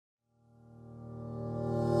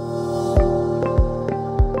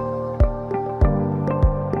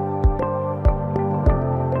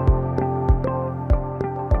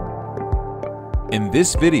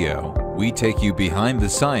this video, we take you behind the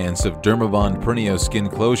science of DERMABOND PRINEO skin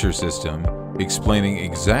closure system, explaining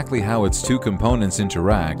exactly how its two components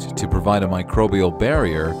interact to provide a microbial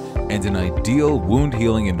barrier and an ideal wound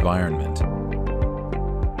healing environment.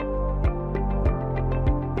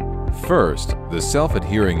 First, the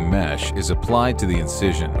self-adhering mesh is applied to the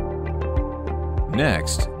incision.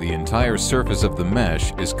 Next, the entire surface of the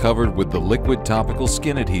mesh is covered with the liquid topical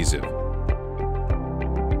skin adhesive.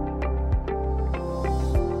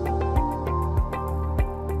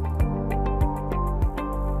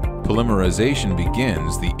 Polymerization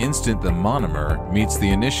begins the instant the monomer meets the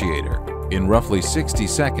initiator. In roughly 60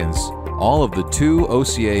 seconds, all of the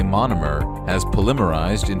 2-OCA monomer has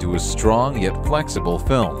polymerized into a strong yet flexible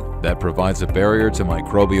film that provides a barrier to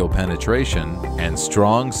microbial penetration and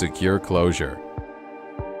strong, secure closure.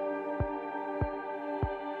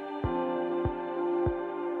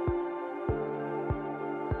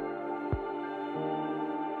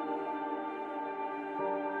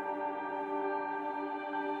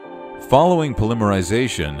 Following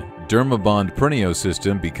polymerization, DERMABOND PRINEO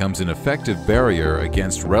system becomes an effective barrier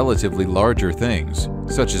against relatively larger things,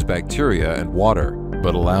 such as bacteria and water,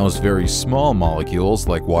 but allows very small molecules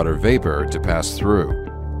like water vapor to pass through.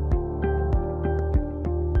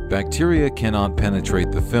 Bacteria cannot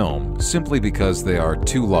penetrate the film simply because they are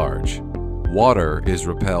too large. Water is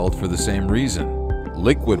repelled for the same reason.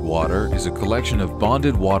 Liquid water is a collection of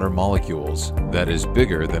bonded water molecules that is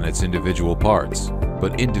bigger than its individual parts.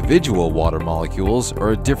 But individual water molecules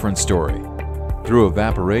are a different story. Through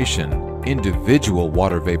evaporation, individual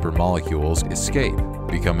water vapor molecules escape,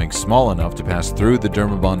 becoming small enough to pass through the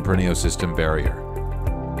DERMABOND PRINEO system barrier.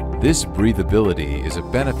 This breathability is a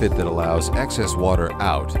benefit that allows excess water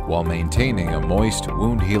out while maintaining a moist,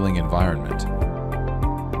 wound-healing environment.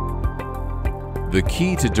 The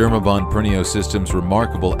key to DERMABOND PRINEO system's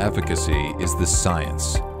remarkable efficacy is the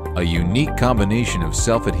science. A unique combination of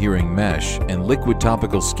self-adhering mesh and liquid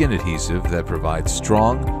topical skin adhesive that provides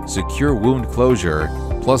strong, secure wound closure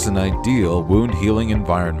plus an ideal wound healing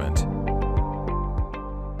environment.